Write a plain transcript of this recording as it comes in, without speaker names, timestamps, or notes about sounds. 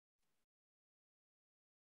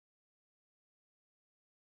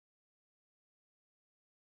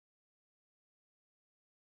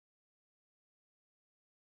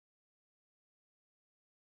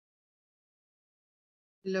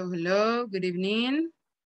Hello, hello, good evening.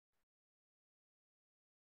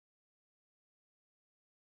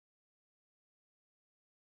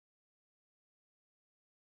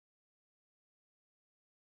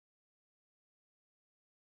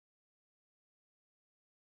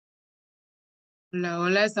 Hola,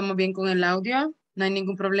 hola, ¿estamos bien con el audio? ¿No hay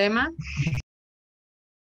ningún problema?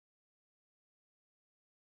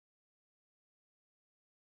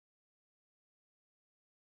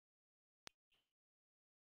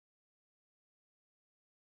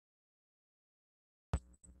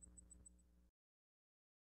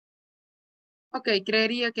 Ok,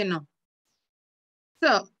 creería que no.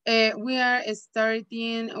 So, we are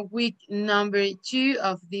starting week number 2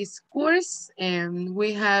 of this course, and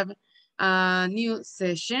we have a new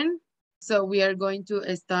session. So, we are going to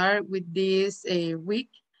start with this week,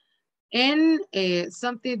 and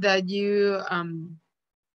something that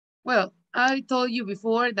well, I told you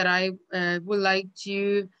before that I would like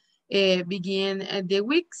to begin the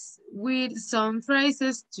weeks with some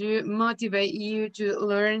phrases to motivate you to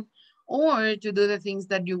learn or to do the things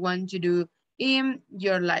that you want to do in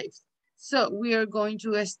your life. So we are going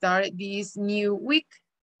to start this new week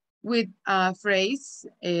with a phrase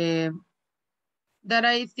that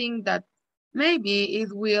I think that maybe it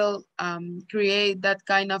will create that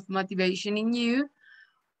kind of motivation in you,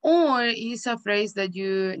 or is a phrase that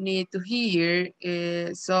you need to hear.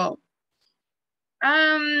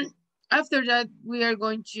 Um, After that, we are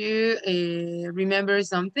going to remember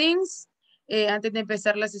some things. Antes de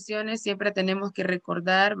empezar las sesiones, siempre tenemos que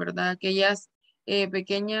recordar, ¿verdad? Aquellas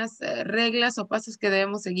pequeñas reglas o pasos que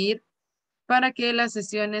debemos seguir para que las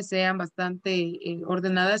sesiones sean bastante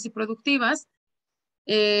ordenadas y productivas.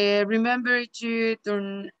 Remember to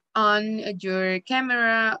turn on your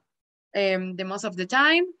camera the most of the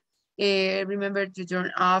time. Remember to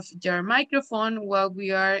turn off your microphone while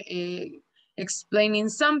we are explaining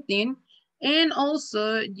something. And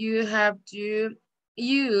also you have to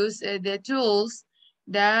use the tools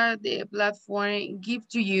that the platform give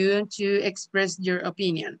to you to express your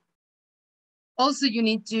opinion. Also, you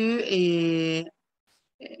need to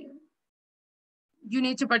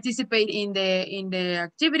participate in the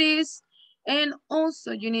activities, and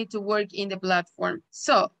also you need to work in the platform.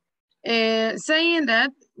 So saying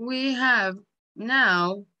that, we have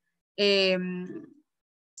now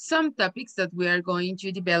some topics that we are going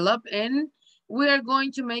to develop, and we are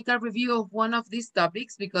going to make a review of one of these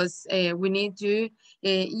topics because we need to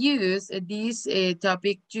use this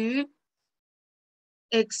topic to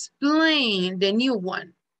explain the new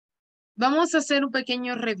one. Vamos a hacer un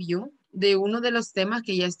pequeño review de uno de los temas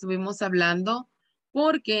que ya estuvimos hablando,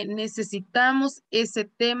 porque necesitamos ese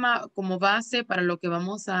tema como base para lo que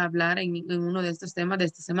vamos a hablar en uno de estos temas de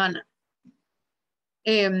esta semana.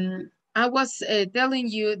 I was telling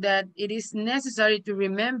you that it is necessary to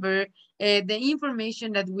remember the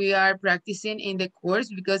information that we are practicing in the course,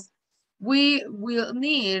 because we will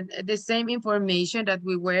need the same information that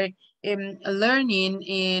we were learning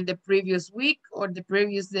in the previous week or the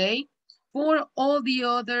previous day for all the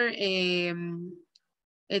other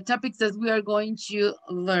topics that we are going to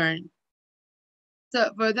learn.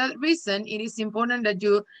 So for that reason, it is important that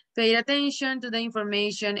you pay attention to the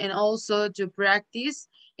information and also to practice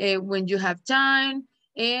when you have time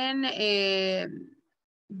and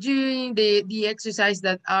during the exercise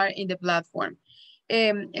that are in the platform.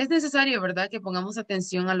 Es necesario, ¿verdad?, que pongamos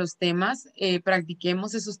atención a los temas,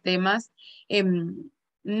 practiquemos esos temas,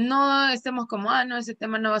 no estemos como, no, ese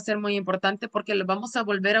tema no va a ser muy importante, porque lo vamos a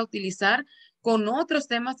volver a utilizar con otros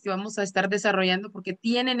temas que vamos a estar desarrollando porque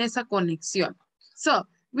tienen esa conexión. So,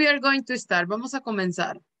 we are going to start. Vamos a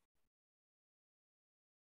comenzar.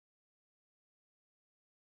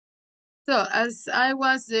 So, as I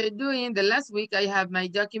was doing the last week, I have my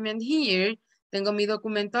document here. Tengo mi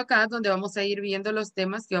documento acá donde vamos a ir viendo los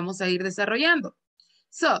temas que vamos a ir desarrollando.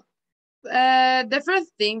 So, the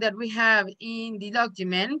first thing that we have in the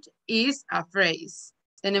document is a phrase.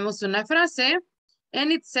 Tenemos una frase,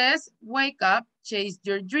 and it says, wake up, chase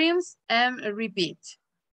your dreams, and repeat.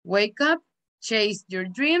 Wake up, chase your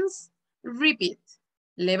dreams, repeat.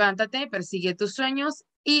 Levántate, persigue tus sueños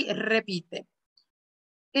y repite.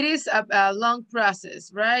 It is a long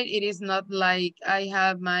process, right? It is not like I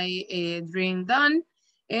have my dream done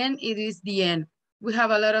and it is the end. We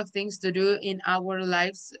have a lot of things to do in our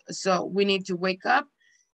lives, so we need to wake up,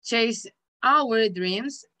 chase our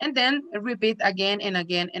dreams, and then repeat again and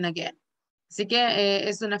again and again. Así que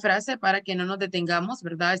es una frase para que no nos detengamos,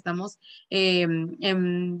 ¿verdad? Estamos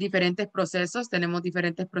en diferentes procesos, tenemos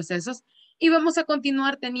diferentes procesos y vamos a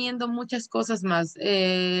continuar teniendo muchas cosas más.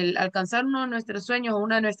 Alcanzar uno de nuestros sueños o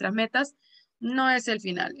una de nuestras metas No es el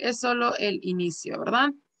final, es solo el inicio,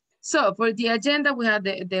 ¿verdad? So, for the agenda, we have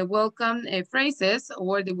the welcome phrases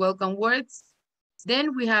or the welcome words.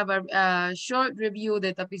 Then we have a short review of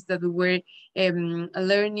the topics that we were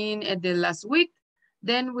learning at the last week.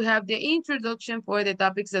 Then we have the introduction for the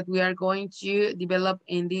topics that we are going to develop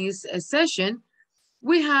in this session.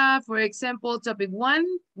 We have, for example, topic 1,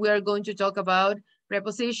 we are going to talk about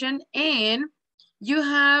preposition, and you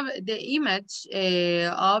have the image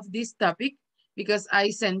of this topic because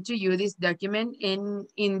I sent to you this document, and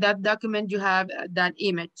in that document you have that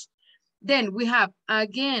image. Then we have,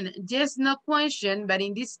 again, yes, no question, but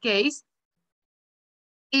in this case,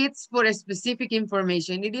 it's for a specific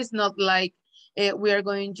information. It is not like we are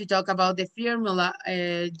going to talk about the formula,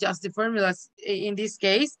 just the formulas. In this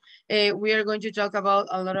case, we are going to talk about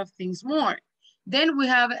a lot of things more. Then we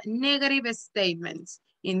have negative statements.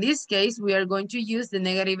 In this case, we are going to use the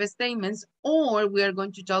negative statements, or we are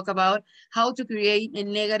going to talk about how to create a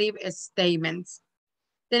negative statements.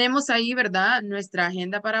 Tenemos ahí, ¿verdad? Nuestra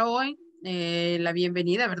agenda para hoy, la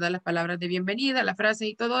bienvenida, ¿verdad? Las palabras de bienvenida, la frase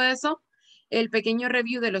y todo eso. El pequeño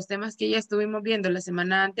review de los temas que ya estuvimos viendo la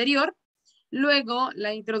semana anterior. Luego,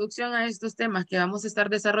 la introducción a estos temas que vamos a estar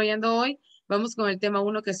desarrollando hoy. Vamos con el tema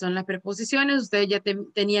 1, que son las preposiciones. Ustedes ya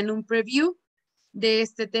tenían un preview de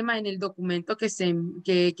este tema en el documento que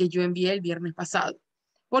yo envié el viernes pasado,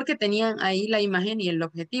 porque tenían ahí la imagen y el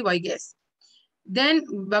objetivo, I guess. Then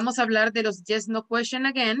vamos a hablar de los yes, no question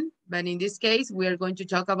again, but in this case, we are going to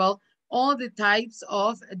talk about all the types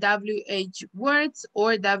of WH words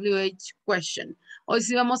or WH question. Hoy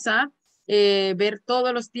sí vamos a ver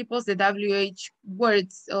todos los tipos de WH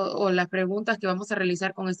words o las preguntas que vamos a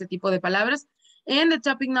realizar con este tipo de palabras. And the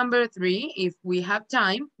topic number 3, if we have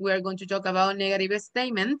time, we are going to talk about negative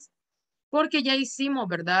statements, porque ya hicimos,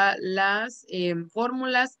 ¿verdad? Las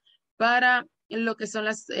fórmulas para lo que son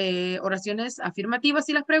las oraciones afirmativas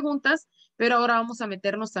y las preguntas, pero ahora vamos a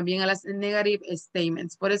meternos también a las negative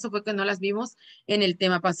statements. Por eso fue que no las vimos en el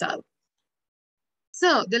tema pasado.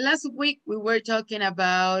 So, the last week we were talking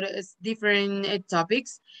about different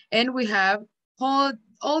topics, and we have all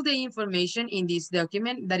the information in this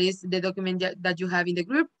document, that is the document that you have in the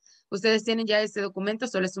group. Ustedes tienen ya este documento,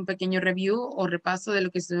 solo es un pequeño review o repaso de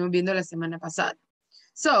lo que estuvimos viendo la semana pasada.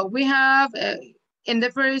 So, we have, in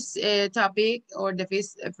the first topic, or the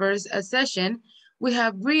first session, we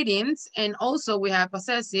have greetings, and also we have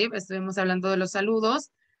possessive. Estuvimos hablando de los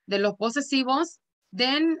saludos, de los posesivos.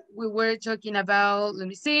 Then we were talking about, let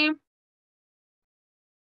me see.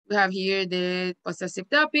 We have here the possessive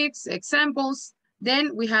topics, examples.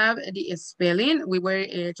 Then we have the spelling. We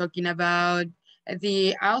were talking about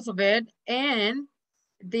the alphabet and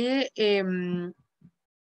the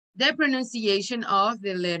pronunciation of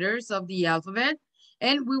the letters of the alphabet.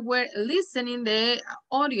 And we were listening the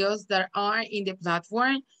audios that are in the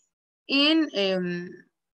platform. In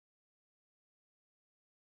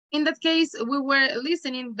that case, we were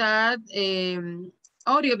listening that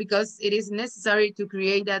audio because it is necessary to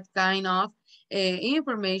create that kind of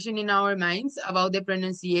information in our minds about the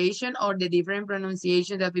pronunciation or the different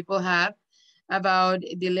pronunciation that people have about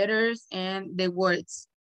the letters and the words.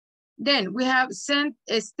 Then we have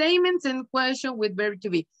statements and question with verb to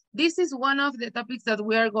be. This is one of the topics that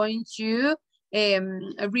we are going to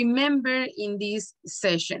remember in this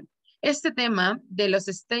session. Este tema de los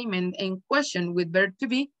statements and question with verb to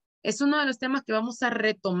be es uno de los temas que vamos a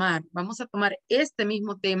retomar. Vamos a tomar este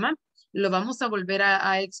mismo tema, lo vamos a volver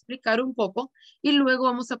a explicar un poco y luego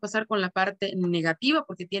vamos a pasar con la parte negativa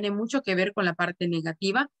porque tiene mucho que ver con la parte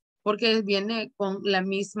negativa porque viene con la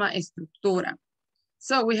misma estructura.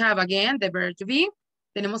 So we have again the verb to be.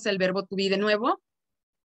 Tenemos el verbo to be de nuevo.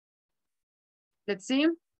 Let's see.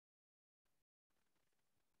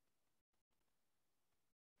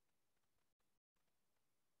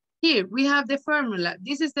 Here we have the formula.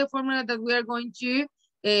 This is the formula that we are going to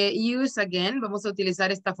use again. Vamos a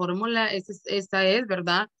utilizar esta fórmula. Esta es,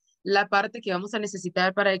 ¿verdad? La parte que vamos a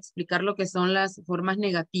necesitar para explicar lo que son las formas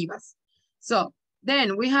negativas. So,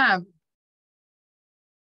 then we have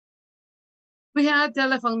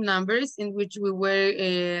telephone numbers in which we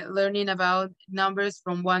were learning about numbers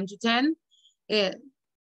from 1 to 10.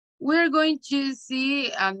 We're going to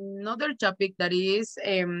see another topic that is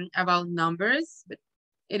about numbers, but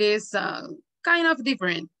it is kind of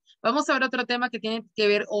different. Vamos a ver otro tema que tiene que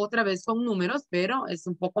ver otra vez con números, pero es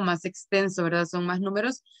un poco más extenso, ¿verdad? Son más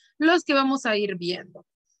números los que vamos a ir viendo.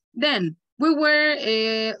 Then, we were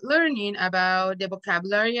learning about the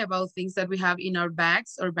vocabulary, about things that we have in our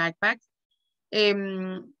bags or backpacks.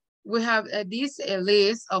 We have this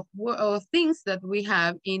list of things that we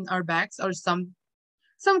have in our bags or some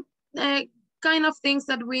kind of things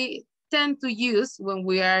that we tend to use when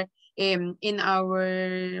we are in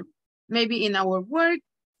our, maybe in our work,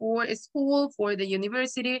 for school, for the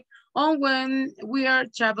university, or when we are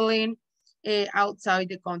traveling outside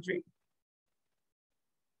the country.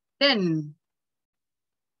 Then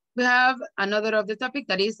we have another of the topic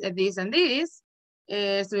that is this and this.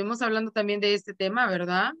 Estuvimos hablando también de este tema,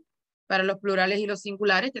 ¿verdad? Para los plurales y los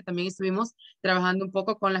singulares, que también estuvimos trabajando un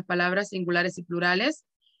poco con las palabras singulares y plurales.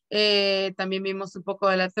 También vimos un poco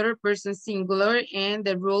de la third person singular and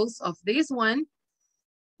the rules of this one.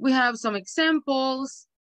 We have some examples.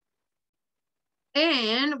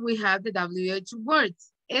 And we have the WH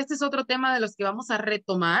words. Este es otro tema de los que vamos a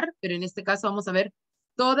retomar, pero en este caso vamos a ver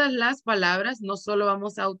todas las palabras, no solo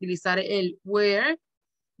vamos a utilizar el where,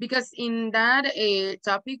 because in that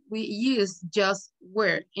topic we use just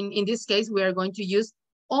where. In this case, we are going to use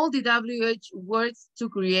all the WH words to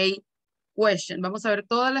create question. Vamos a ver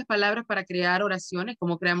todas las palabras para crear oraciones,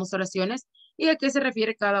 cómo creamos oraciones y a qué se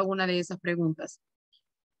refiere cada una de esas preguntas.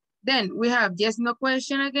 Then we have yes, no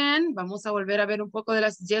question again. Vamos a volver a ver un poco de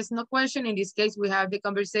las yes, no question. In this case, we have the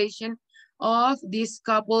conversation of this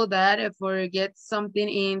couple that forget something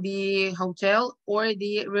in the hotel or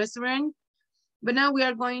the restaurant. But now we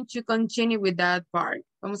are going to continue with that part.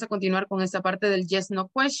 Vamos a continuar con esta parte del yes, no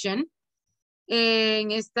question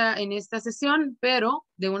en esta sesión, pero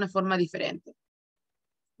de una forma diferente.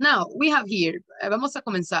 Now, we have here, vamos a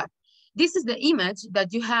comenzar. This is the image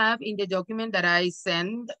that you have in the document that I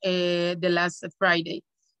sent the last Friday.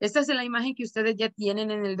 Esta es la imagen que ustedes ya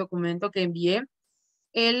tienen en el documento que envié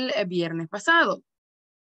el viernes pasado.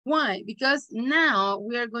 Why? Because now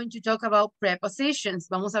we are going to talk about prepositions.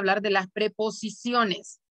 Vamos a hablar de las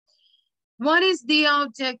preposiciones. What is the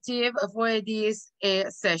objective for this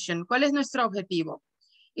session? ¿Cuál es nuestro objetivo?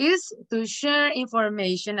 Is to share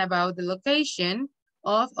information about the location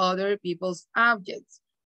of other people's objects.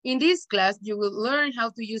 In this class, you will learn how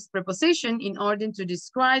to use preposition in order to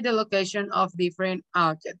describe the location of different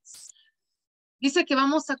objects. Dice que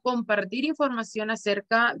vamos a compartir información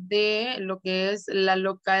acerca de lo que es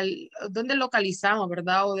donde localizamos,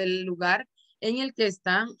 ¿verdad? O del lugar en el que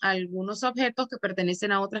están algunos objetos que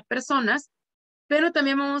pertenecen a otras personas, pero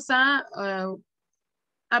también vamos a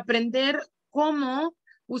aprender cómo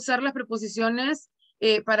usar las preposiciones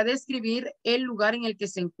para describir el lugar en el que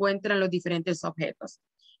se encuentran los diferentes objetos.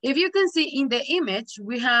 If you can see in the image,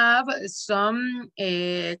 we have some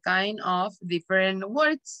kind of different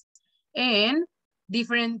words and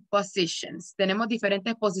different positions. Tenemos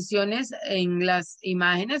diferentes posiciones en las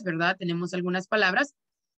imágenes, ¿verdad? Tenemos algunas palabras.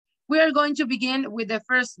 We are going to begin with the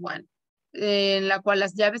first one, en la cual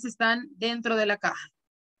las llaves están dentro de la caja.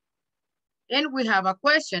 And we have a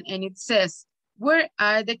question, and it says, where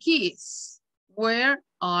are the keys? Where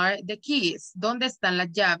are the keys? ¿Dónde están las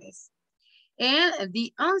llaves? And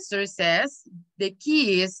the answer says, the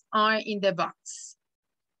keys are in the box.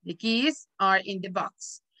 The keys are in the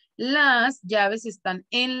box. Las llaves están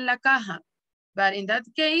en la caja. But in that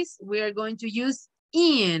case, we are going to use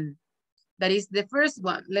in. That is the first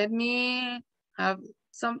one. Let me have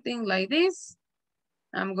something like this.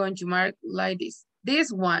 I'm going to mark like this.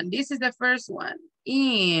 This one, this is the first one.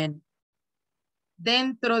 In.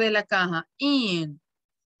 Dentro de la caja. In.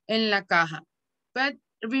 En la caja. But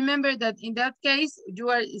remember that in that case, you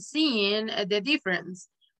are seeing the difference.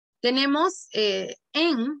 Tenemos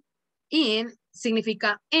en, in,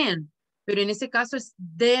 significa en, pero en ese caso es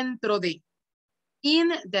dentro de.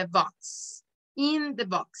 In the box. In the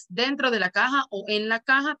box. Dentro de la caja o en la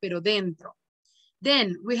caja, pero dentro.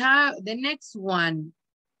 Then we have the next one.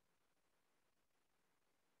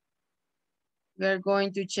 We're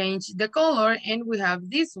going to change the color and we have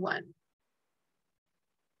this one.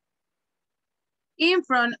 In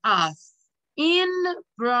front of. In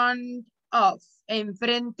front of.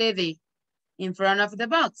 Enfrente de. In front of the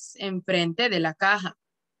box. Enfrente de la caja.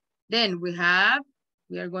 Then we are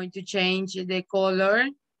going to change the color.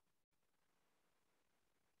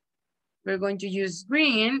 We're going to use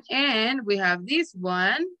green and we have this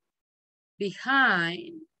one.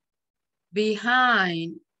 Behind.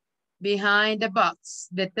 Behind. Behind the box.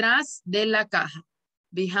 Detrás de la caja.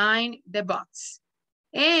 Behind the box.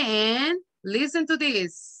 And listen to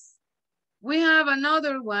this. We have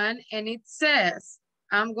another one and it says,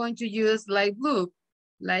 I'm going to use light blue,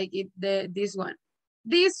 like this one.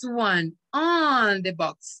 This one on the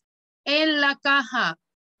box. En la caja.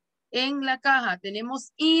 En la caja.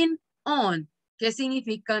 Tenemos in, on. ¿Qué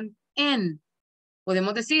significan en?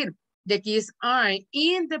 Podemos decir, the keys are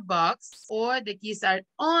in the box or the keys are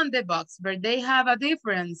on the box, but they have a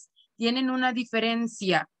difference. Tienen una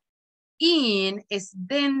diferencia. In es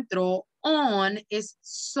dentro, on es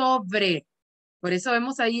sobre. Por eso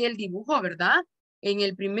vemos ahí el dibujo, ¿verdad? En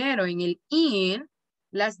el primero, en el in,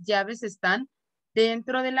 las llaves están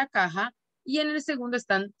dentro de la caja y en el segundo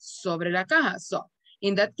están sobre la caja. So,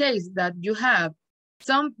 in that case, that you have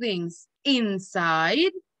some things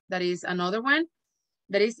inside, that is another one,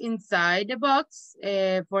 that is inside the box.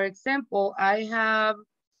 For example, I have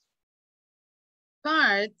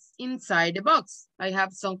cards inside the box. I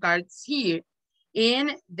have some cards here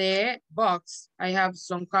in the box. I have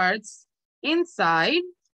some cards inside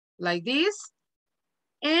like this.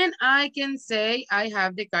 And I can say I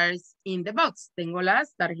have the cards in the box. Tengo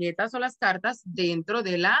las tarjetas o las cartas dentro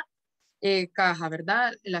de la caja,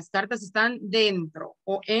 ¿verdad? Las cartas están dentro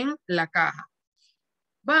o en la caja.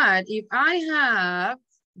 But if I have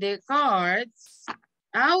the cards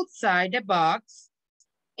outside the box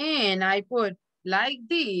and I put like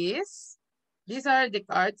this, these are the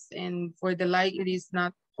cards, and for the light, it is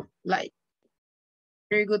not light.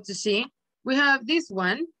 Very good to see. We have this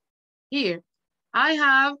one here. I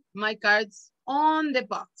have my cards on the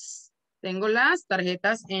box. Tengo las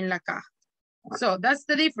tarjetas en la caja. So that's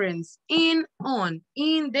the difference. In, on.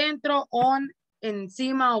 In, dentro, on,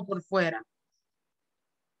 encima o por fuera.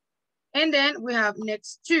 And then we have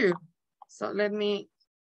next to. So let me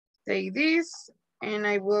take this and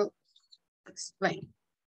I will explain.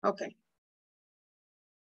 Okay.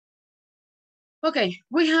 Okay,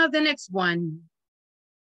 we have the next one.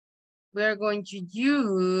 We are going to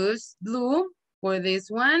use blue for this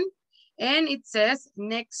one. And it says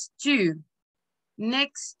next to.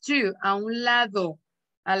 Next to, a un lado,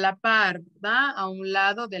 a la par, ¿verdad? A un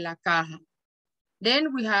lado de la caja.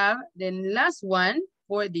 Then we have the last one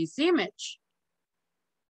for this image.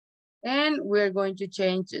 And we're going to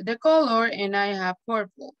change the color and I have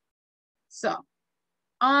purple. So,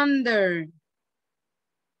 under,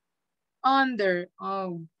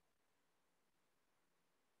 oh.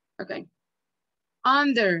 Okay.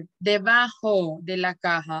 Under, debajo de la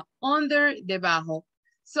caja, under, debajo.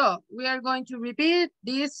 So, we are going to repeat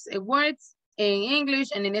these words in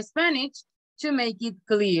English and in Spanish to make it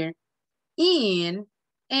clear. In,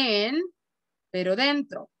 en, pero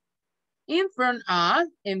dentro. In front of,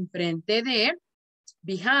 enfrente de,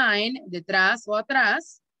 behind, detrás o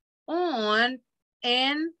atrás, on,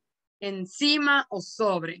 en, encima o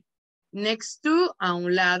sobre. Next to, a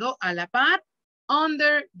un lado, a la par,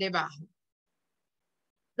 under, debajo.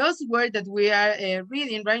 Those words that we are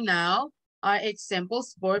reading right now are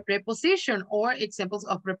examples for preposition or examples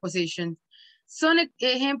of prepositions. Son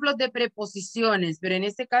ejemplos de preposiciones, pero en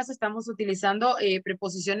este caso estamos utilizando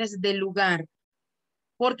preposiciones de lugar,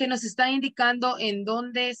 porque nos está indicando en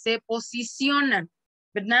dónde se posicionan.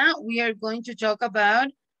 But now we are going to talk about,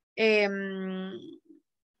 we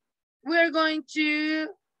are going to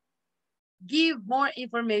give more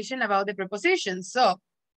information about the prepositions. So,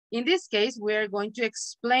 in this case, we are going to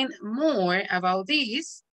explain more about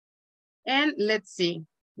this. And let's see,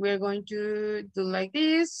 we're going to do like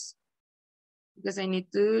this because I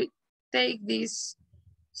need to take this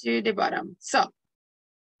to the bottom. So,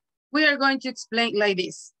 we are going to explain like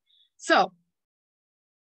this. So,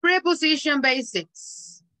 preposition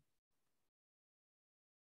basics.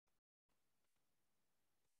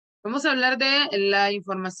 Vamos a hablar de la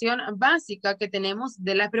información básica que tenemos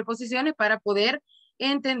de las preposiciones para poder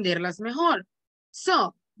entenderlas mejor.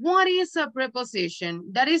 So, what is a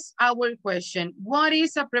preposition? That is our question. What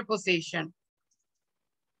is a preposition?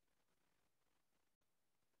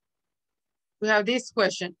 We have this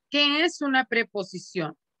question. ¿Qué es una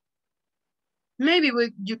preposición? Maybe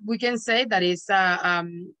we can say that it's a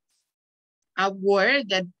word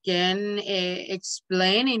that can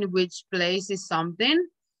explain in which place is something.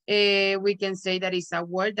 We can say that it's a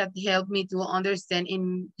word that helped me to understand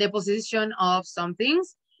in the position of some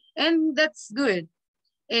things, and that's good.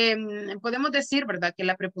 Podemos decir, ¿verdad? Que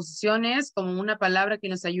la preposición es como una palabra que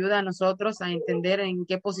nos ayuda a nosotros a entender en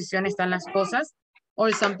qué posición están las cosas,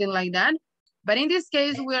 or something like that. But in this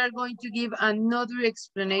case, we are going to give another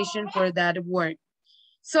explanation for that word.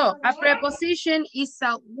 So, a preposition is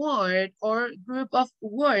a word or group of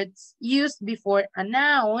words used before a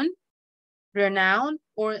noun, pronoun,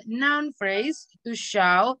 or noun phrase to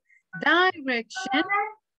show direction,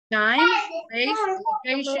 time, place,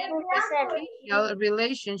 location, spatial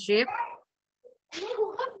relationship.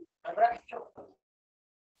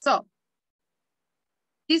 So,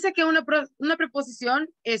 dice que una preposición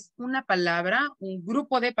es una palabra, un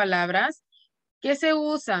grupo de palabras que se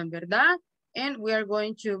usan, ¿verdad? And we are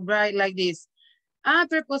going to write like this. A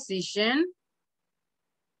preposition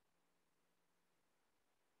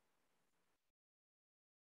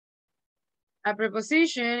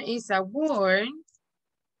is a word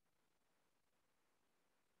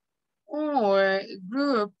or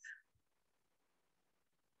group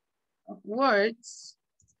of words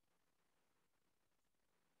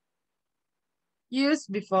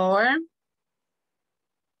used before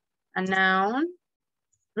a noun,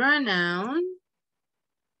 pronoun,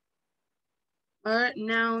 or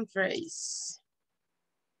noun phrase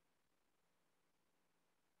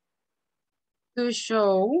to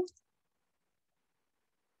show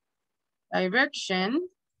direction,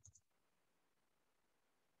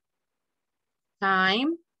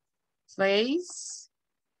 time, place,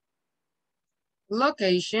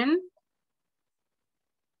 location,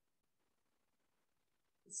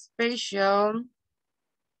 spatial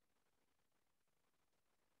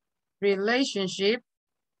relationship,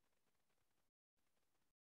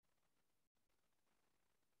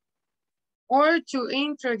 or to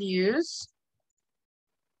introduce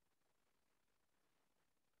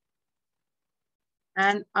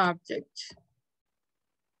an object.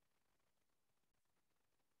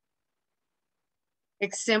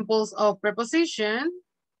 Examples of preposition.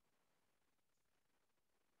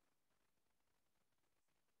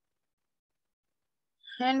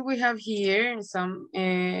 And we have here some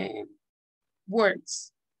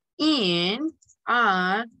words. In,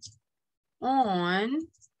 at, on,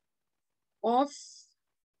 off,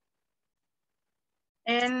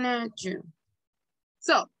 and to.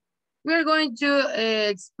 So, we're going to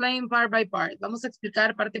explain part by part. Vamos a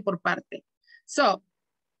explicar parte por parte. So,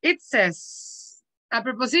 it says, a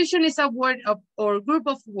preposition is a word of, or group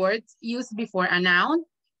of words used before a noun,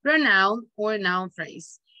 pronoun, or noun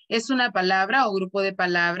phrase. Es una palabra o grupo de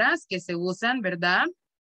palabras que se usan, ¿verdad?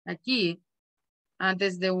 Aquí,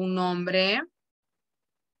 antes de un nombre,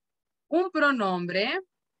 un pronombre,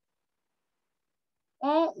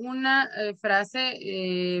 o una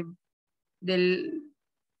frase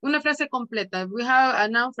una frase completa. We have a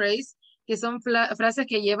noun phrase, que son frases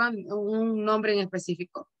que llevan un nombre en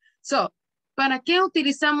específico. So, ¿para qué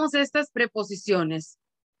utilizamos estas preposiciones?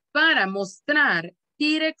 Para mostrar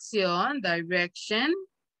dirección, direction,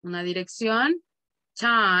 una dirección,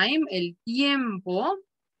 time, el tiempo,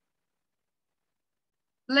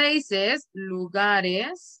 places,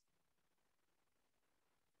 lugares,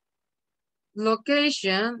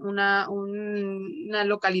 location, una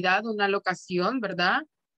localidad, una locación, ¿verdad?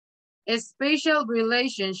 Spatial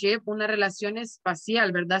relationship, una relación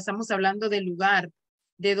espacial, ¿verdad? Estamos hablando del lugar,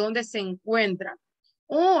 de dónde se encuentra.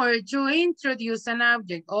 Or to introduce an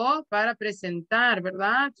object, o para presentar,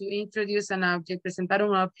 ¿verdad? To introduce an object, presentar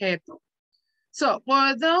un objeto. So,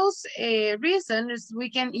 for those reasons, we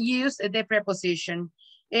can use the preposition.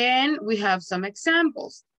 And we have some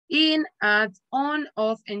examples. In, at, on,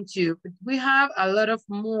 off, and to. But we have a lot of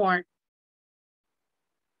more.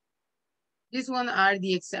 These one are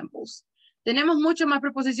the examples. Tenemos muchas más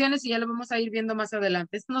preposiciones y ya lo vamos a ir viendo más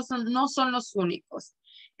adelante. Estos no son los únicos.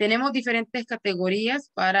 Tenemos diferentes categorías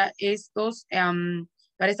para estas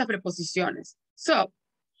preposiciones. So,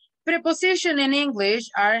 prepositions in English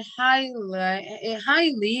are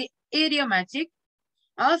highly idiomatic,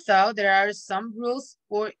 although there are some rules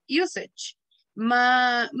for usage.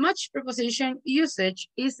 Much preposition usage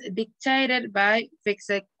is dictated by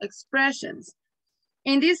fixed expressions.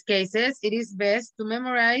 In these cases, it is best to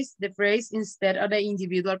memorize the phrase instead of the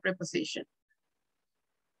individual preposition.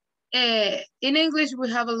 In English, we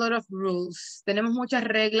have a lot of rules. Tenemos muchas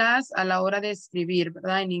reglas a la hora de escribir,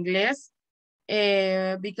 ¿verdad? En inglés.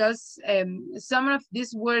 Because some of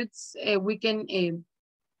these words we can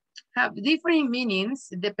have different meanings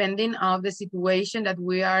depending on the situation that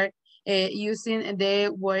we are using the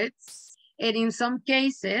words. And in some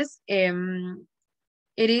cases, it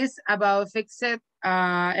is about fixed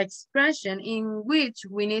expression in which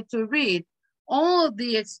we need to read all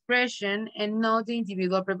the expression and not the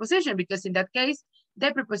individual preposition, because in that case,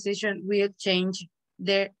 the preposition will change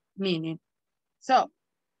their meaning. So,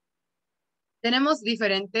 tenemos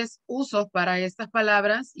diferentes usos para estas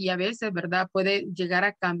palabras y a veces, ¿verdad? Puede llegar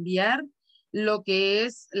a cambiar lo que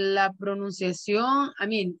es la pronunciación,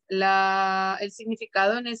 el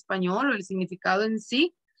significado en español o el significado en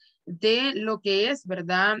sí de lo que es,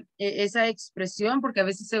 ¿verdad? Esa expresión, porque a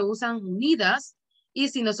veces se usan unidas y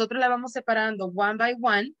si nosotros la vamos separando one by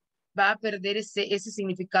one, va a perder ese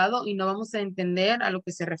significado y no vamos a entender a lo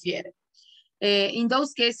que se refiere. In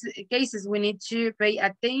those cases, we need to pay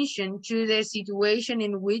attention to the situation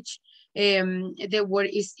in which the word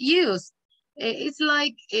is used. It's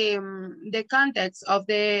like the context of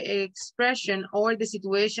the expression or the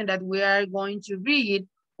situation that we are going to read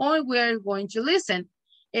or we are going to listen.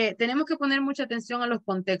 Tenemos que poner mucha atención a los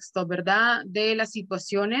contextos, ¿verdad? De las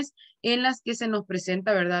situaciones en las que se nos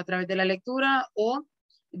presenta, ¿verdad? A través de la lectura o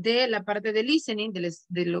de la parte de listening,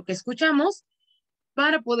 de lo que escuchamos,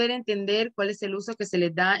 para poder entender cuál es el uso que se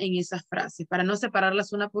les da en esas frases, para no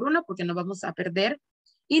separarlas una por una, porque nos vamos a perder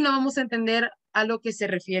y no vamos a entender a lo que se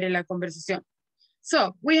refiere la conversación.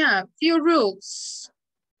 So, we have few rules.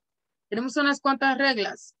 Tenemos unas cuantas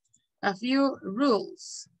reglas. A few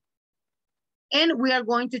rules. And we are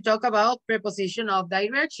going to talk about preposition of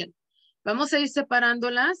direction. Vamos a ir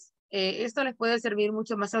separándolas. Esto les puede servir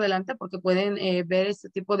mucho más adelante porque pueden ver este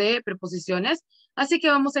tipo de preposiciones. Así que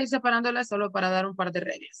vamos a ir separándolas solo para dar un par de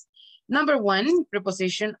reglas. Number one,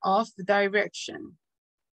 preposition of direction.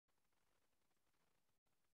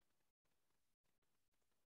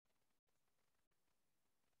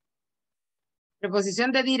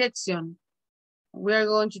 Preposición de dirección. We are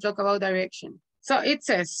going to talk about direction. So it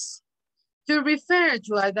says, to refer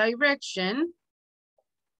to a direction,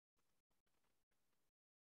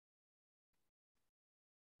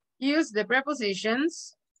 use the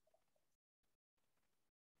prepositions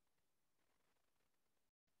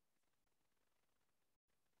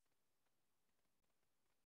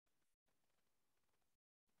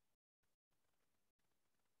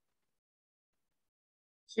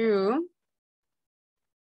to,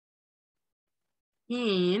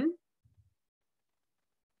 in,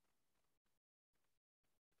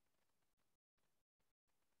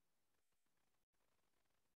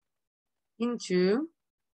 into,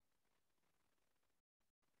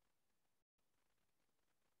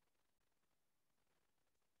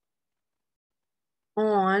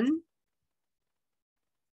 on,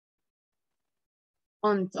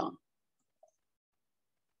 onto.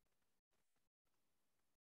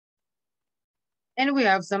 And we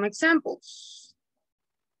have some examples.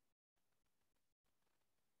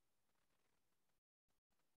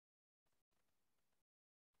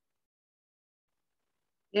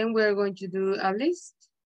 Then we're going to do a list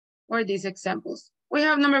for these examples. We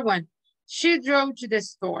have number one, she drove to the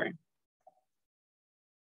store.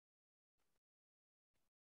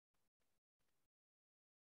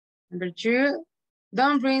 Number two,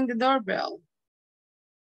 don't ring the doorbell.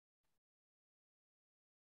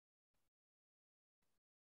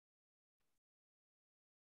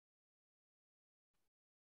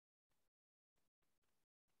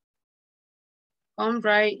 Come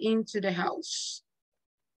right into the house.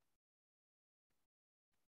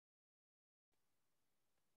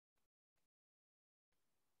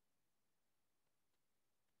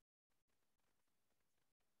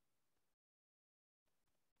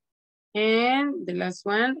 And the last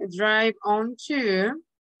one, drive on to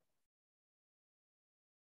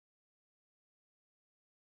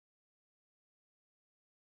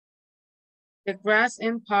the grass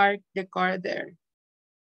and park the car there.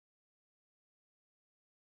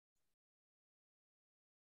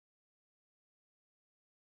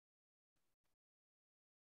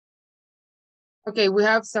 Okay, we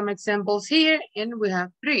have some examples here and we have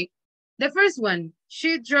three. The first one,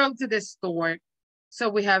 she drove to the store. So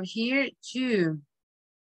we have here to.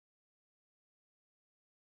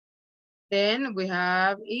 Then we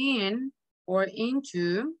have in or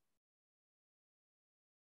into.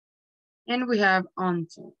 And we have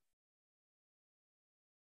onto.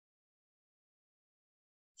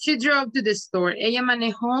 She drove to the store. Ella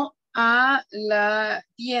manejó a la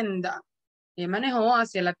tienda. Ella manejó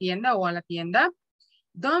hacia la tienda o a la tienda.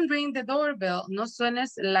 Don't ring the doorbell. No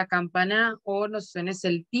suenes la campana o no suenes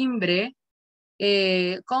el timbre.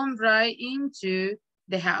 Come right into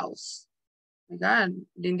the house. Oh my God,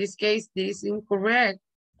 in this case, this is incorrect.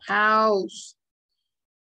 House.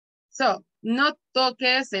 So, no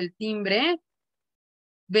toques el timbre.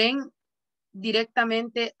 Ven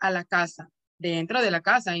directamente a la casa. Dentro de la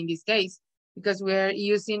casa, in this case. Because we're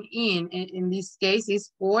using in this case,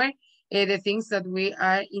 is for the things that we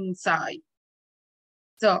are inside.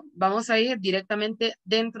 So, vamos a ir directamente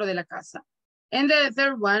dentro de la casa. And the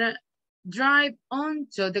third one, drive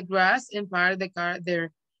onto the grass and park the car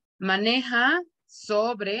there. Maneja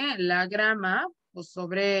sobre la grama, o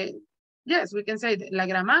sobre, yes, we can say la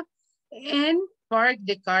grama, and park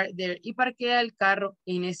the car there. Y parquea el carro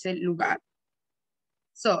en ese lugar.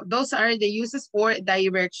 So, those are the uses for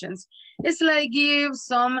directions. It's like give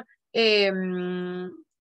some, dar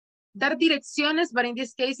direcciones, but in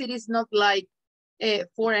this case, it is not like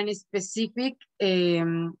for any specific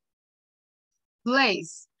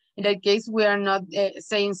place. In that case, we are not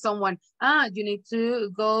saying someone, you need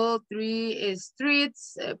to go 3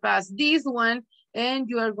 streets past this one, and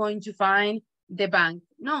you are going to find the bank.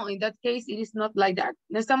 No, in that case, it is not like that.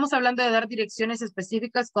 No estamos hablando de dar direcciones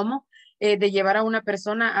específicas como de llevar a una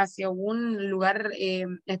persona hacia un lugar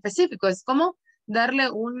específico. Es como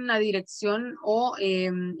darle una dirección o,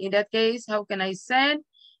 in that case, how can I say?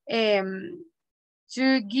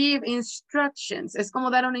 To give instructions. Es como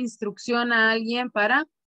dar una instrucción a alguien para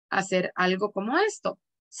hacer algo como esto.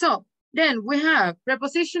 So, then we have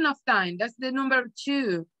preposition of time. That's the number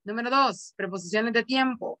 2. Número 2, preposiciones de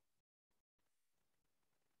tiempo.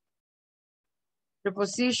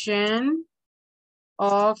 Preposition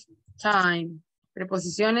of time.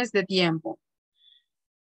 Preposiciones de tiempo.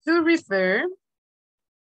 To refer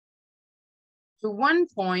to one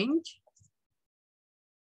point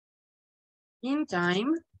in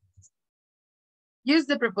time. Use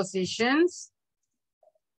the prepositions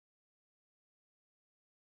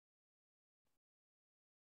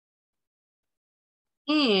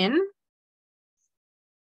in,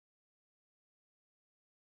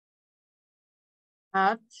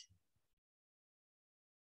 at,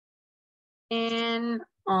 and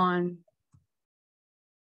on.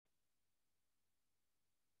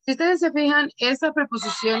 Si ustedes se fijan, estas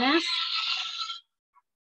preposiciones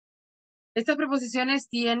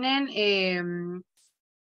tienen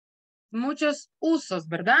muchos usos,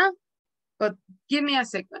 ¿verdad? But give me a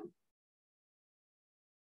second.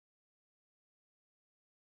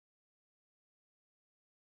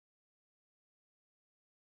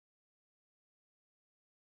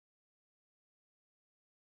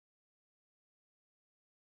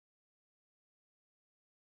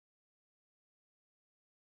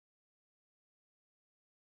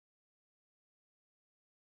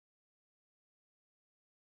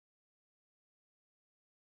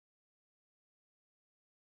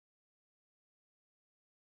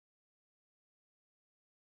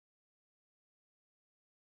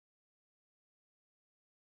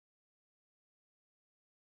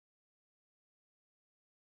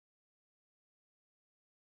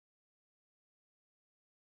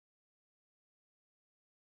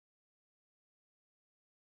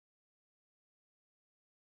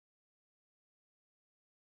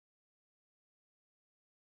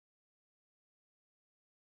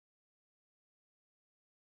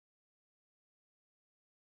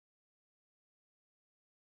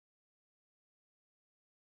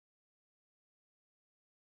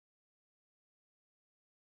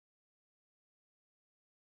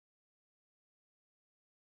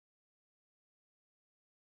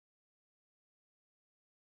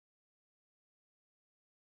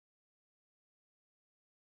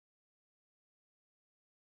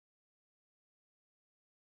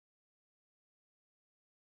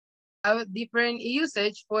 Different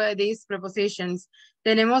usage for these prepositions.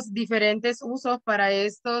 Tenemos diferentes usos para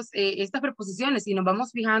estas preposiciones y nos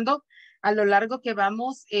vamos fijando a lo largo que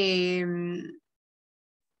vamos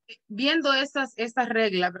viendo estas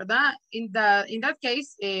reglas, ¿verdad? In that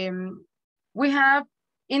case, we have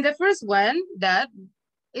in the first one that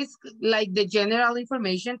is like the general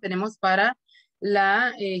information. Tenemos para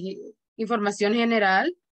la información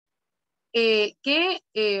general que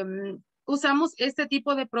usamos este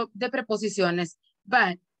tipo de preposiciones.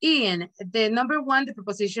 But in the number 1, the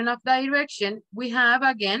preposition of direction, we have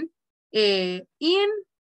again in,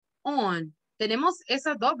 on. Tenemos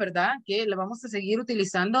esas dos, ¿verdad? Que la vamos a seguir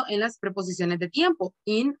utilizando en las preposiciones de tiempo,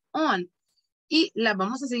 in, on. Y las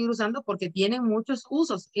vamos a seguir usando porque tienen muchos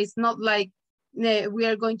usos. It's not like we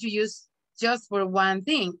are going to use just for one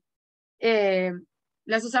thing.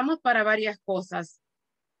 Las usamos para varias cosas.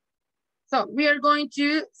 So we are going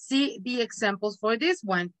to see the examples for this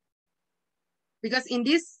one. Because in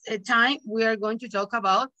this time, we are going to talk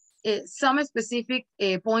about some specific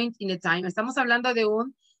point in the time. Estamos hablando de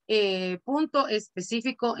un punto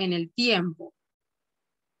específico en el tiempo.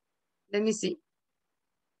 Let me see.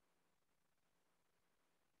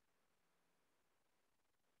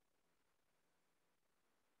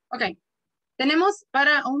 Ok. Tenemos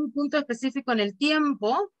para un punto específico en el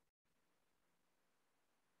tiempo.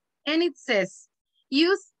 And it says,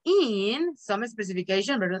 use in, some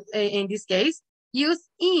specification, but in this case, use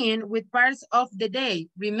in with parts of the day.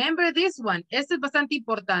 Remember this one. Este es bastante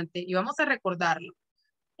importante y vamos a recordarlo.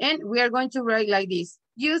 And we are going to write like this.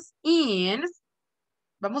 Use in.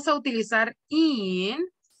 Vamos a utilizar in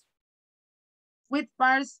with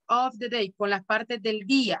parts of the day. Con las partes del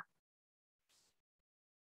día.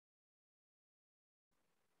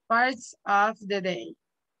 Parts of the day.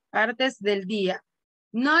 Partes del día.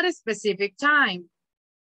 Not a specific time.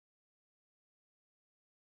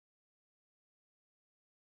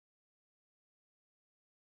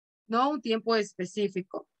 No un tiempo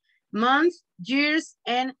específico. Months, years,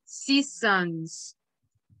 and seasons.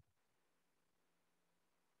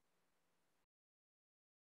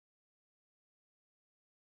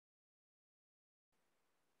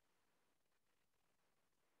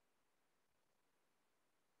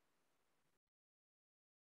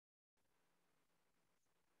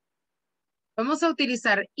 Vamos a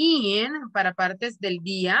utilizar in para partes del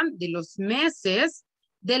día, de los meses,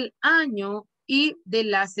 del año y de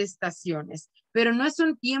las estaciones. Pero no es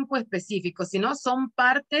un tiempo específico, sino son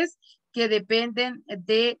partes que dependen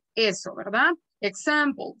de eso, ¿verdad?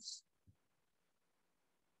 Examples.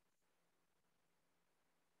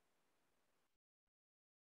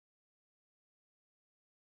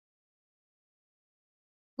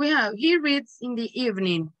 We have, he reads in the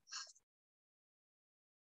evening.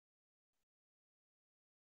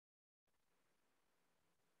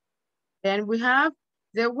 Then we have,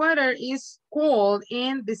 the weather is cold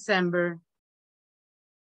in December.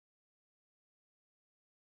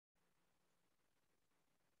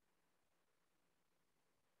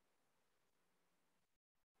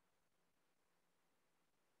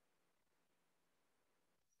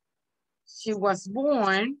 She was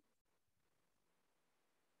born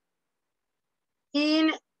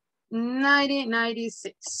in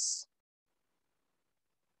 1996.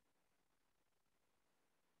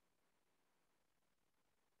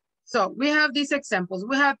 So we have these examples.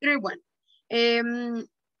 We have 3-1.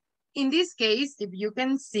 In this case, if you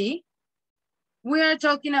can see, we are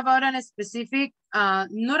talking about a specific,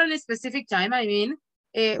 not a specific time. I mean,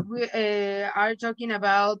 we are talking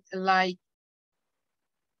about like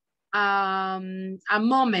a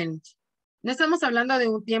moment. No estamos hablando de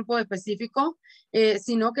un tiempo específico,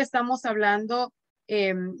 sino que estamos hablando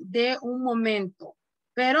de un momento,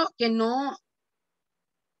 pero que no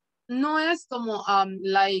es como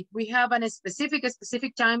like we have a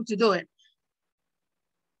specific time to do it.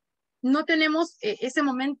 No tenemos ese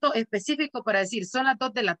momento específico para decir son las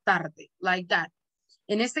 2 de la tarde, like that.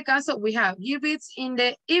 En este caso, we have, he reads in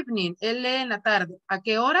the evening, él lee en la tarde. ¿A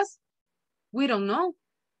qué horas? We don't know,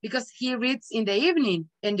 because he reads in the evening,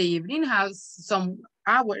 and the evening has some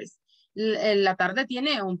hours. La tarde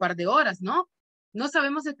tiene un par de horas, ¿no? No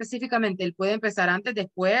sabemos específicamente, él puede empezar antes,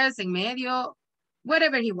 después, en medio,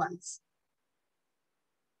 whatever he wants.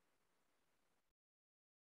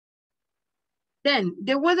 Then,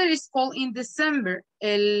 the weather is cold in December.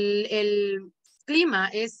 El clima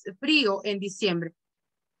es frío en diciembre.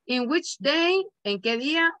 In which day? ¿En qué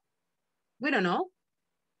día? We don't know.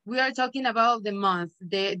 We are talking about the month,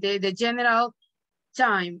 the general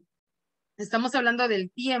time. Estamos hablando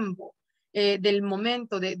del tiempo, del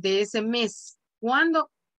momento, de ese mes.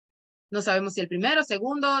 ¿Cuándo? No sabemos si el primero,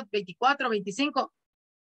 segundo, 24, 25.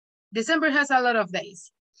 December has a lot of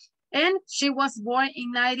days. And she was born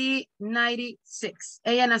in 1996.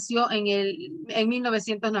 Ella nació en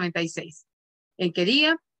 1996. ¿En qué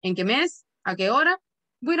día? ¿En qué mes? ¿A qué hora?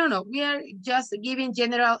 We don't know. We are just giving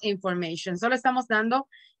general information. Solo estamos dando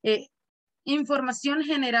información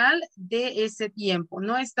general de ese tiempo.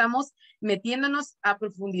 No estamos metiéndonos a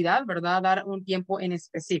profundidad, ¿verdad? Dar un tiempo en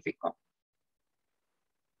específico.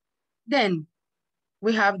 Then,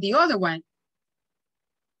 we have the other one.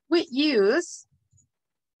 We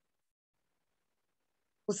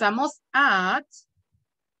usamos at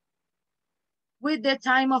with the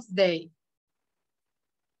time of day.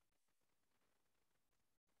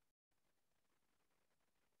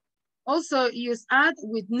 Also use at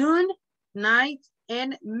with noon, night,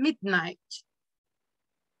 and midnight.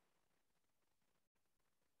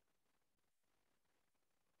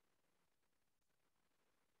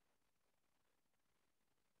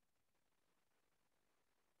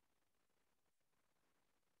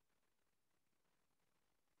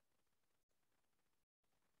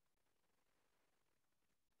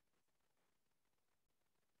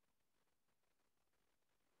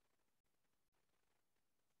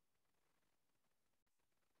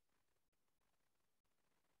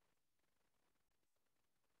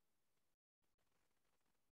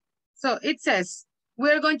 So it says,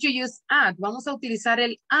 we're going to use at. Vamos a utilizar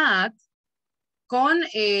el at con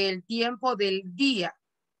el tiempo del día.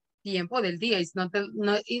 Tiempo del día. It's not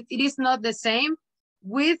it is not the same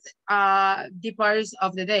with the parts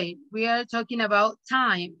of the day. We are talking about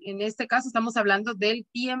time. En este caso estamos hablando del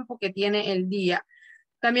tiempo que tiene el día.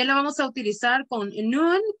 También lo vamos a utilizar con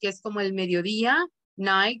noon, que es como el mediodía,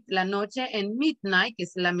 night, la noche, and midnight, que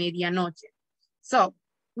es la medianoche. So,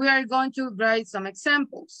 we are going to write some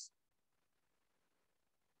examples.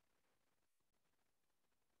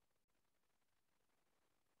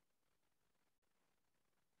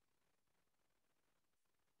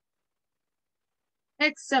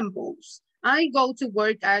 Examples. I go to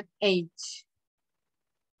work at 8.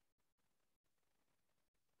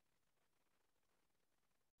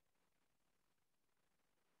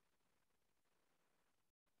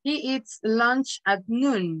 He eats lunch at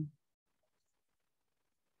noon.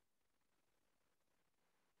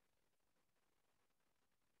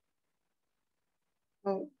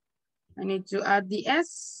 Oh. I need to add the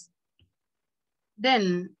S.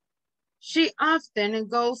 Then, she often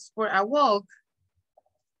goes for a walk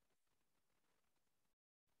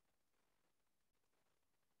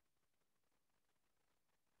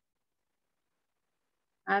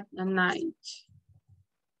at night.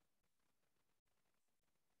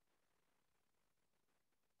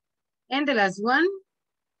 And the last one,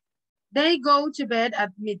 they go to bed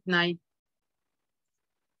at midnight.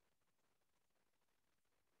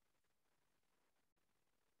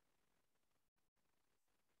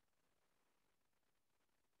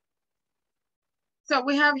 So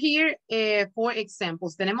we have here 4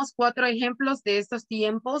 examples. Tenemos 4 ejemplos de estos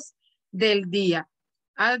tiempos del día.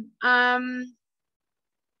 I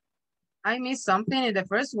missed something in the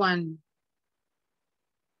first one.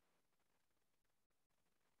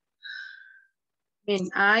 And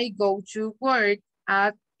I go to work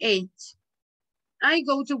at 8. I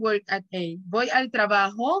go to work at 8. Voy al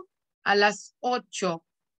trabajo a las 8.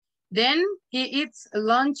 Then he eats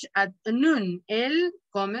lunch at noon. Él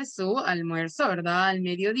come su almuerzo, ¿verdad? Al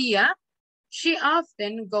mediodía. She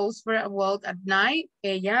often goes for a walk at night.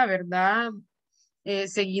 Ella, ¿verdad?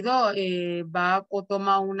 Seguido va o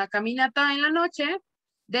toma una caminata en la noche.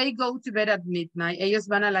 They go to bed at midnight. Ellos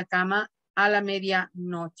van a la cama a la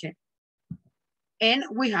medianoche. And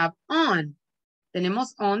we have on.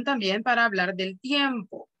 Tenemos on también para hablar del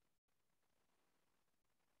tiempo.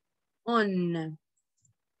 On.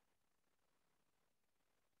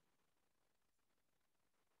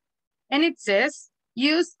 And it says,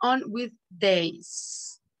 use on with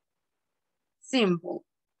days. Simple.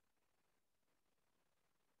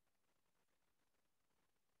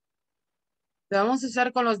 Lo vamos a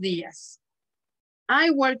usar con los días.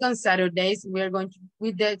 I work on Saturdays. We are going to,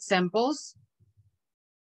 with the examples.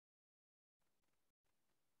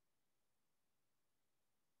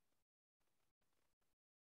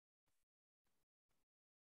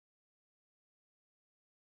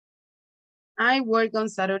 I work on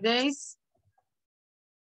Saturdays.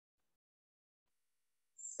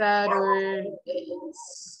 Saturdays.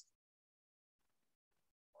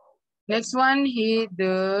 Next one, he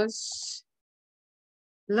does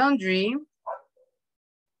laundry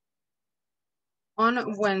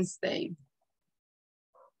on Wednesday.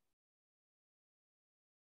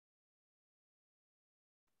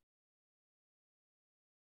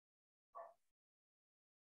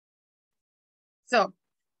 So,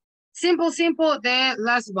 simple, the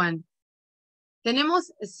last one.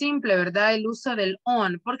 Tenemos simple, ¿verdad? El uso del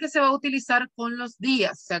on, porque se va a utilizar con los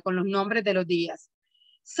días, o sea, con los nombres de los días.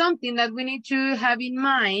 Something that we need to have in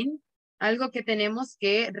mind, algo que tenemos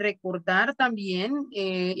que recordar también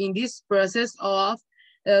in this process of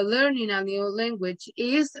learning a new language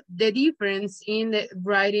is the difference in the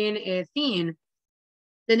writing theme.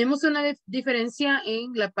 Tenemos una diferencia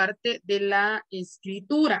en la parte de la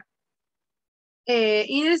escritura.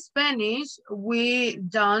 In Spanish, we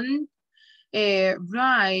don't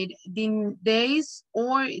write the days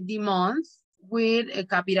or the months with a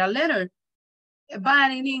capital letter.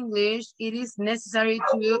 But in English, it is necessary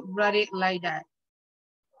to write it like that.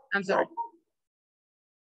 I'm sorry.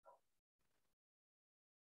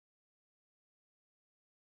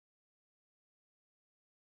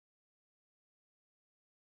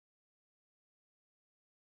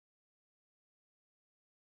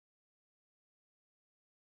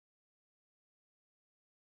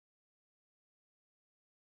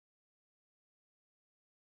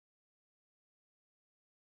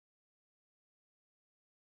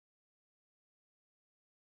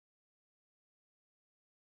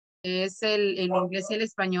 Es el inglés y el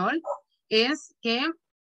español, es que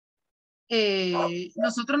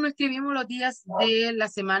nosotros no escribimos los días de la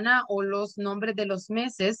semana o los nombres de los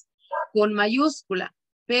meses con mayúscula,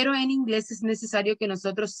 pero en inglés es necesario que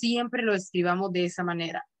nosotros siempre lo escribamos de esa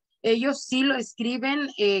manera. Ellos sí lo escriben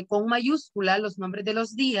con mayúscula, los nombres de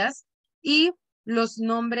los días y los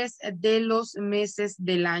nombres de los meses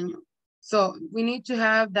del año. So, we need to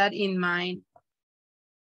have that in mind.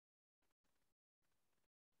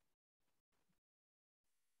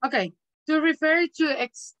 Okay, to refer to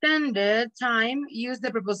extended time, use the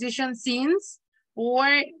preposition since, or,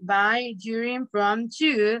 by, during, from,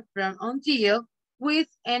 to, from, until, with,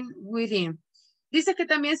 and within. Dice que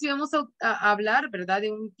también si vamos a hablar, ¿verdad? De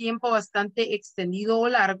un tiempo bastante extendido o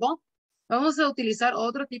largo, vamos a utilizar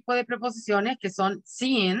otro tipo de preposiciones que son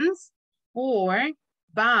since, or,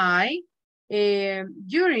 by,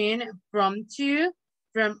 during, from, to,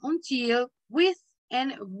 from, until, with,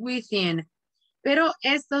 and within. Pero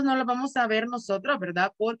estos no los vamos a ver nosotros,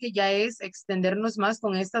 ¿verdad? Porque ya es extendernos más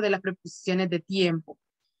con esta de las preposiciones de tiempo.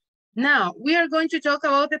 Now, we are going to talk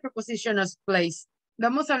about the preposition of place.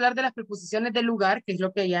 Vamos a hablar de las preposiciones de lugar, que es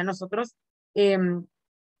lo que ya nosotros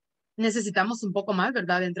necesitamos un poco más,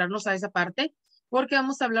 ¿verdad? De entrarnos a esa parte, porque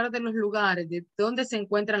vamos a hablar de los lugares, de dónde se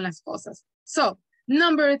encuentran las cosas. So,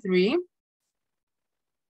 number 3,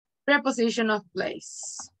 preposition of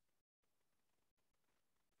place.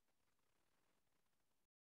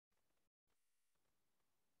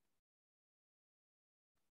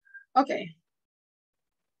 Okay.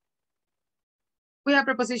 We have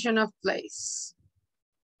preposition of place.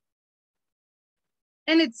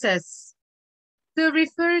 And it says, to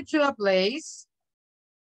refer to a place,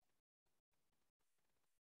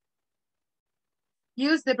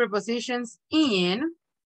 use the prepositions in,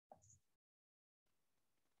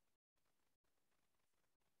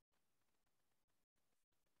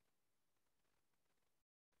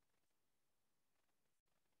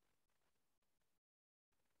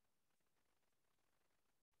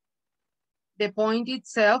 the point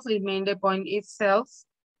itself, it means the point itself,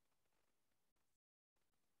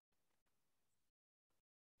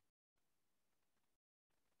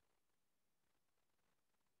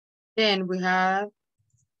 then we have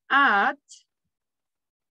at,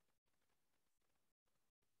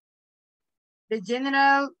 the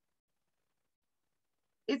general,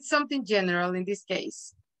 it's something general in this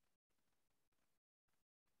case.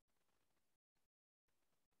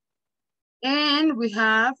 And we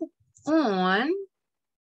have on,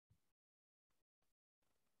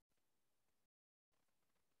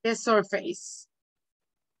 the surface.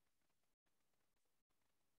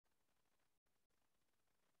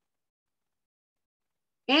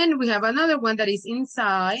 And we have another one that is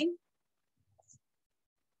inside.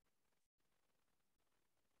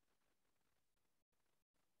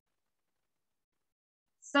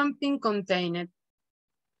 Something contained.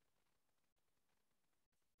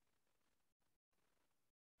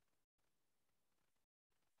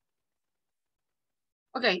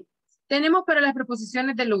 Ok, tenemos para las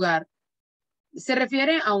preposiciones del lugar. Se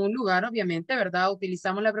refiere a un lugar, obviamente, ¿verdad?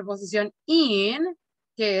 Utilizamos la preposición in,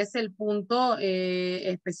 que es el punto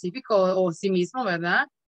específico o sí mismo, ¿verdad?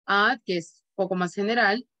 At, que es un poco más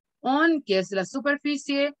general. On, que es la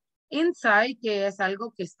superficie. Inside, que es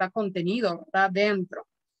algo que está contenido, ¿verdad? Dentro.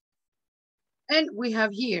 And we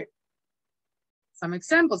have here some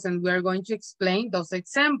examples, and we are going to explain those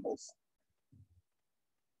examples.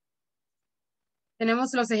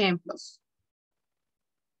 Tenemos los ejemplos.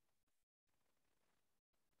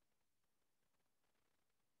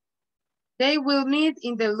 They will meet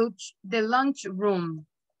in the lunch room.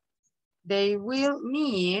 They will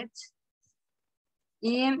meet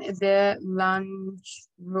in the lunch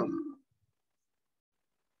room.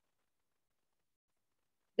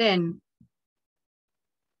 Then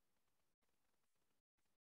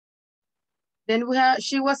we have,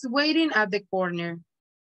 she was waiting at the corner.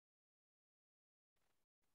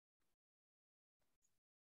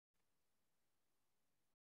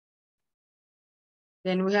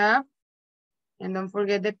 Then we have, and don't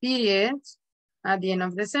forget the period at the end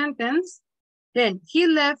of the sentence. Then he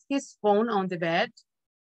left his phone on the bed.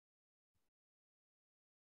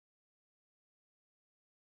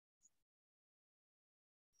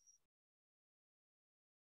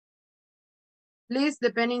 Please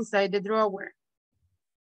the pen inside the drawer.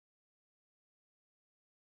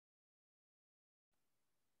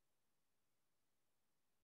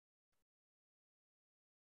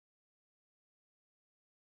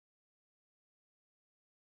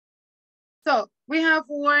 So we have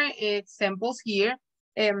 4 examples here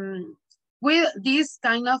with these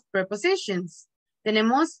kind of prepositions.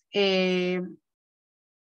 Tenemos 4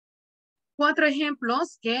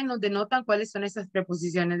 ejemplos que nos denotan cuáles son esas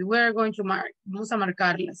preposiciones. We're going to mark, vamos a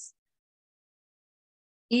marcarlas.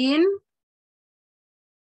 In,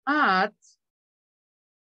 at,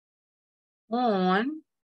 on,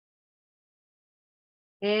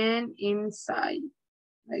 and inside,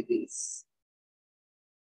 like this.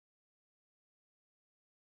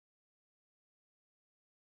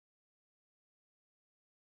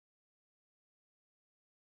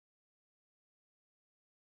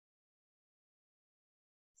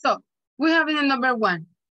 So, we have in the number 1.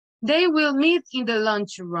 They will meet in the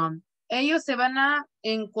lunchroom. Ellos se van a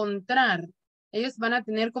encontrar. Ellos van a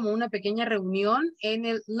tener como una pequeña reunión en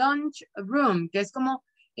el lunchroom, que es como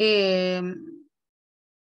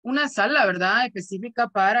una sala, ¿verdad? Específica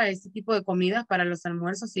para este tipo de comidas, para los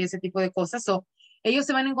almuerzos y ese tipo de cosas. So, ellos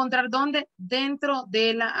se van a encontrar ¿dónde? Dentro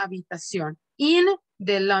de la habitación. In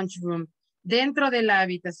the lunchroom. Dentro de la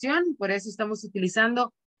habitación. Por eso estamos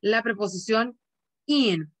utilizando la preposición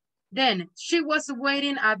in. Then, she was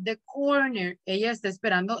waiting at the corner. Ella está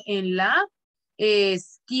esperando en la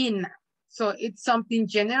esquina. So it's something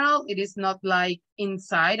general. It is not like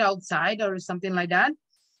inside, outside, or something like that.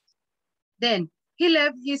 Then, he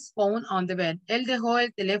left his phone on the bed. Él dejó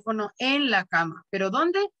el teléfono en la cama. ¿Pero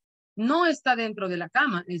dónde? No está dentro de la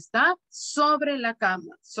cama. Está sobre la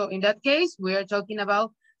cama. So, in that case, we are talking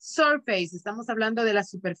about surface. Estamos hablando de la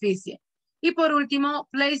superficie. Y por último,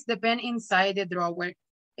 place the pen inside the drawer.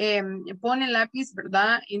 Pone el lápiz,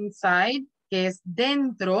 ¿verdad? Inside, que es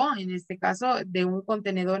dentro, en este caso, de un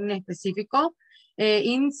contenedor en específico.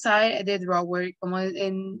 Inside the drawer, como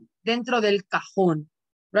dentro del cajón.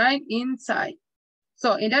 Right? Inside.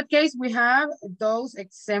 So in that case, we have those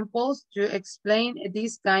examples to explain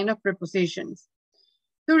these kind of prepositions.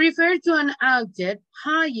 To refer to an object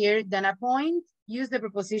higher than a point, use the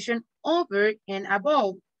preposition over and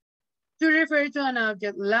above. To refer to an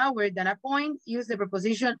object lower than a point, use the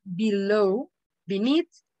preposition below,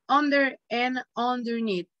 beneath, under, and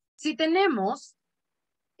underneath. Si tenemos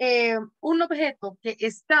un objeto que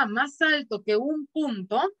está más alto que un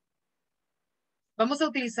punto, vamos a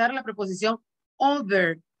utilizar la preposición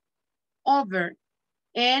over,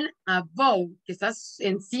 and above, que está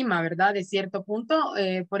encima, ¿verdad? De cierto punto,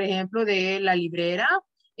 por ejemplo, de la librera,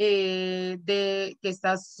 que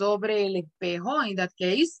está sobre el espejo, in that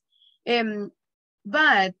case.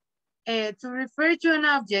 But to refer to an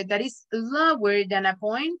object that is lower than a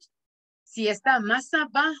point, si está más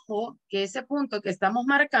abajo que ese punto que estamos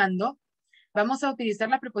marcando, vamos a utilizar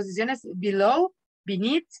las preposiciones below,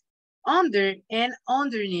 beneath, under and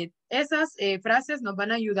underneath. Esas frases nos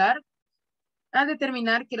van a ayudar a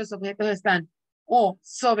determinar que los objetos están o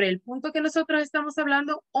sobre el punto que nosotros estamos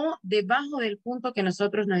hablando o debajo del punto que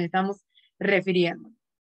nosotros nos estamos refiriendo.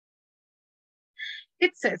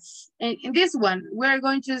 It says, in this one, we're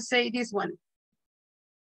going to say this one.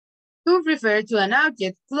 To refer to an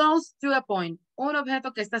object close to a point. Un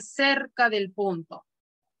objeto que está cerca del punto.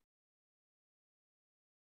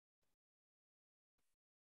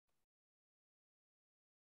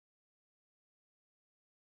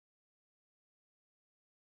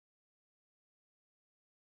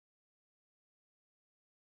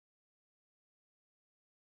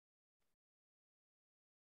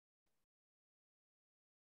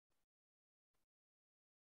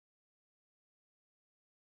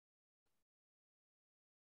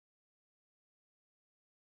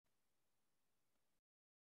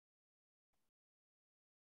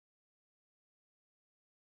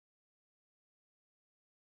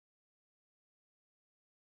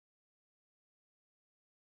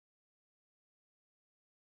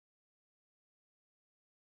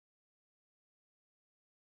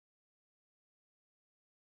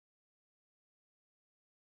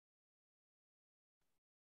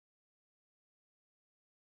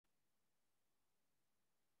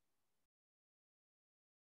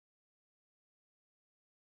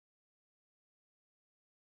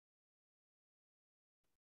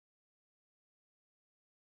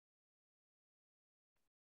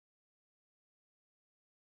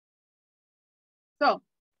 So,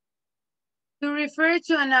 to refer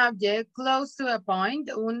to an object close to a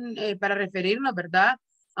point, para referirnos, ¿verdad?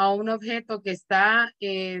 A un objeto que está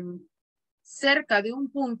cerca de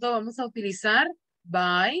un punto, vamos a utilizar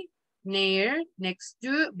by, near, next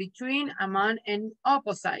to, between, among, and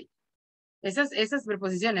opposite. Esas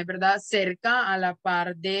preposiciones, ¿verdad? Cerca, a la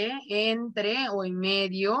par de, entre o en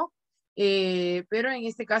medio. Pero en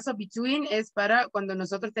este caso, between es para cuando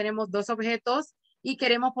nosotros tenemos dos objetos y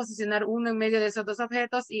queremos posicionar uno en medio de esos dos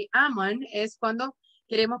objetos, y among es cuando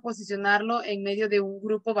queremos posicionarlo en medio de un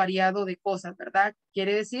grupo variado de cosas, ¿verdad?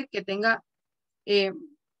 Quiere decir que tenga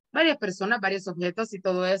varias personas, varios objetos y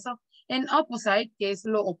todo eso. En opposite, que es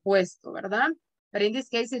lo opuesto, ¿verdad? But in this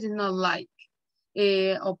case, it is not like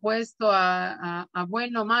opuesto a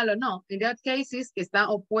bueno o malo, no. In that case, es que está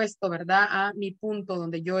opuesto, ¿verdad? A mi punto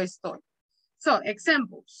donde yo estoy. So,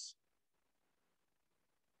 examples.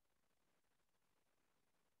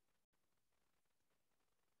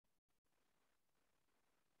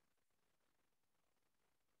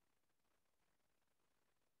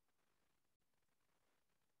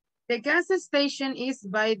 The gas station is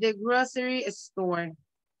by the grocery store.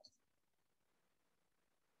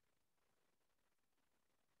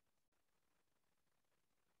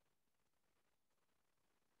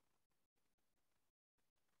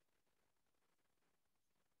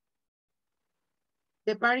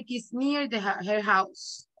 The park is near her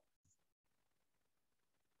house.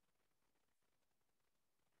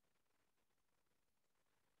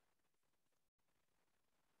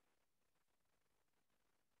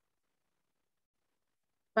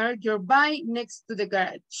 Park your bike next to the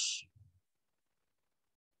garage.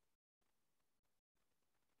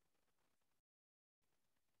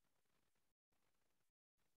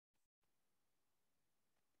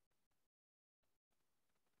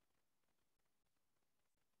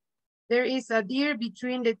 There is a deer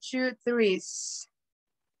between the two trees.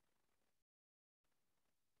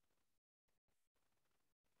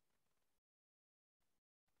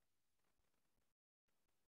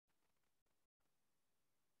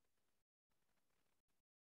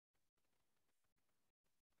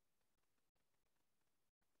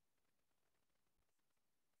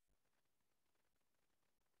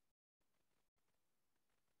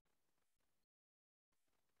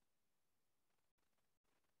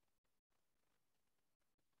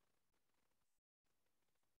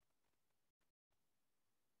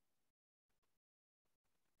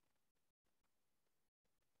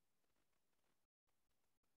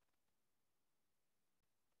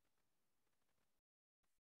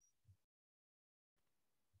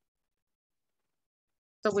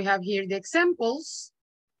 So we have here the examples.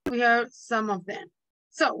 We have some of them.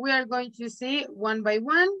 So we are going to see one by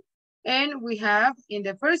one. And we have in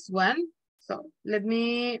the first one, so let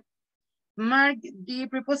me mark the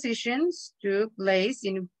prepositions to place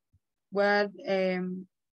in what,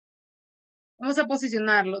 vamos a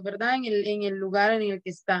posicionarlos, ¿verdad? En el lugar en el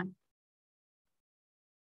que están.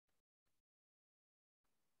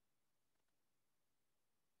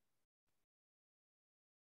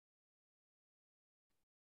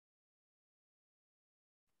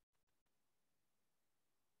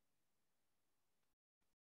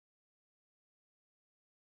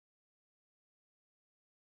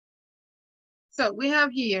 So we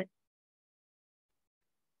have here,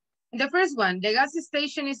 the first one, the gas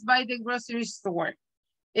station is by the grocery store.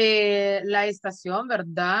 La estación,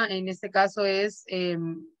 ¿verdad? En este caso es,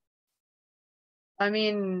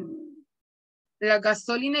 la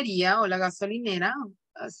gasolinería o la gasolinera,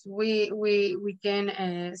 as we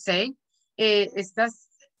can say, está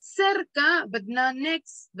cerca, but not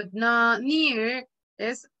next, but not near,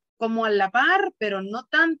 es como a la par, pero no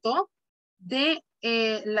tanto, de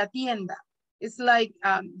la tienda. It's like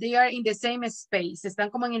they are in the same space,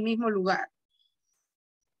 están como en el mismo lugar.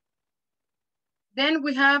 Then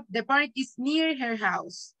we have the park is near her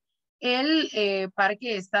house. El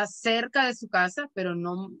parque está cerca de su casa, pero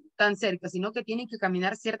no tan cerca, sino que tienen que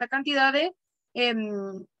caminar cierta cantidad de,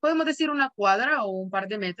 podemos decir una cuadra o un par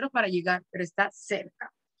de metros para llegar, pero está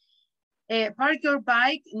cerca. Park your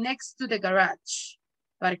bike next to the garage.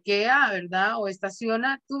 Parquea, ¿verdad? O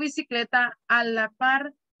estaciona tu bicicleta a la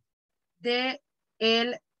par de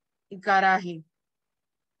el garaje.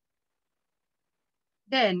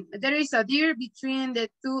 Then, there is a deer between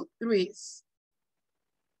the two trees.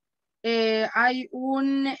 Hay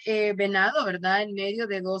un venado, ¿verdad? En medio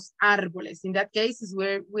de dos árboles. In that case, is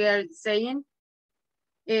where we are saying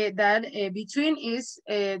that between is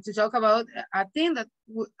to talk about a thing that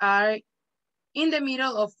are in the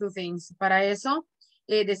middle of two things. Para eso,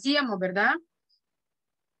 decíamos, ¿verdad?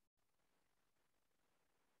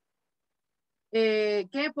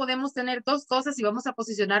 Que podemos tener dos cosas y vamos a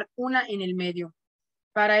posicionar una en el medio.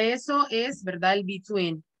 Para eso es, ¿verdad? El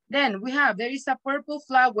between. Then we have, there is a purple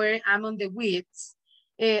flower among the weeds.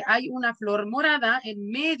 Hay una flor morada en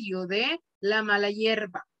medio de la mala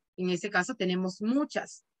hierba. En ese caso tenemos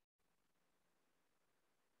muchas.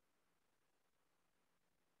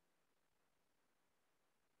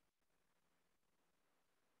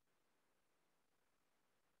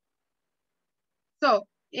 So,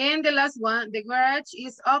 and the last one, the garage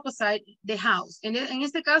is opposite the house. En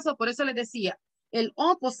este caso, por eso les decía, el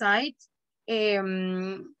opposite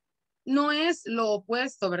no es lo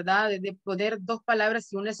opuesto, ¿verdad? De poner dos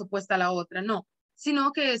palabras y una es opuesta a la otra, no.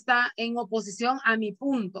 Sino que está en oposición a mi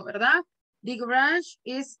punto, ¿verdad? The garage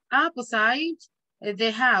is opposite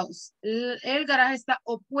the house. El garaje está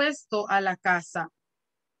opuesto a la casa.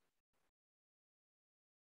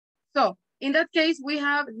 So, in that case, we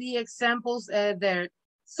have the examples there.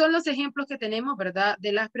 Son los ejemplos que tenemos, ¿verdad?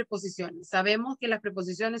 De las preposiciones. Sabemos que las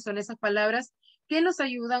preposiciones son esas palabras que nos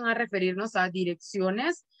ayudan a referirnos a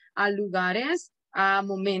direcciones, a lugares, a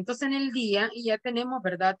momentos en el día. Y ya tenemos,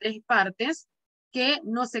 ¿verdad? Tres partes que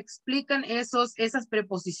nos explican esas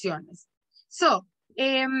preposiciones. So,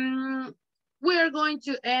 we are going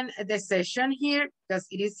to end the session here because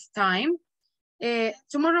it is time.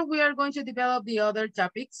 Tomorrow we are going to develop the other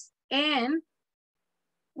topics and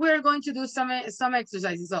we are going to do some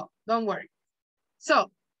exercises, so don't worry.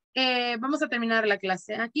 So, vamos a terminar la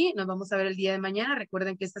clase aquí. Nos vamos a ver el día de mañana.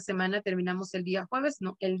 Recuerden que esta semana terminamos el día jueves,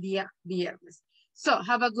 no el día viernes. So,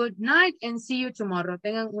 have a good night and see you tomorrow.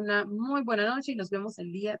 Tengan una muy buena noche y nos vemos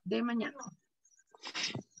el día de mañana.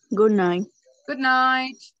 Good night. Good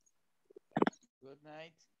night. Good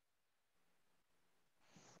night.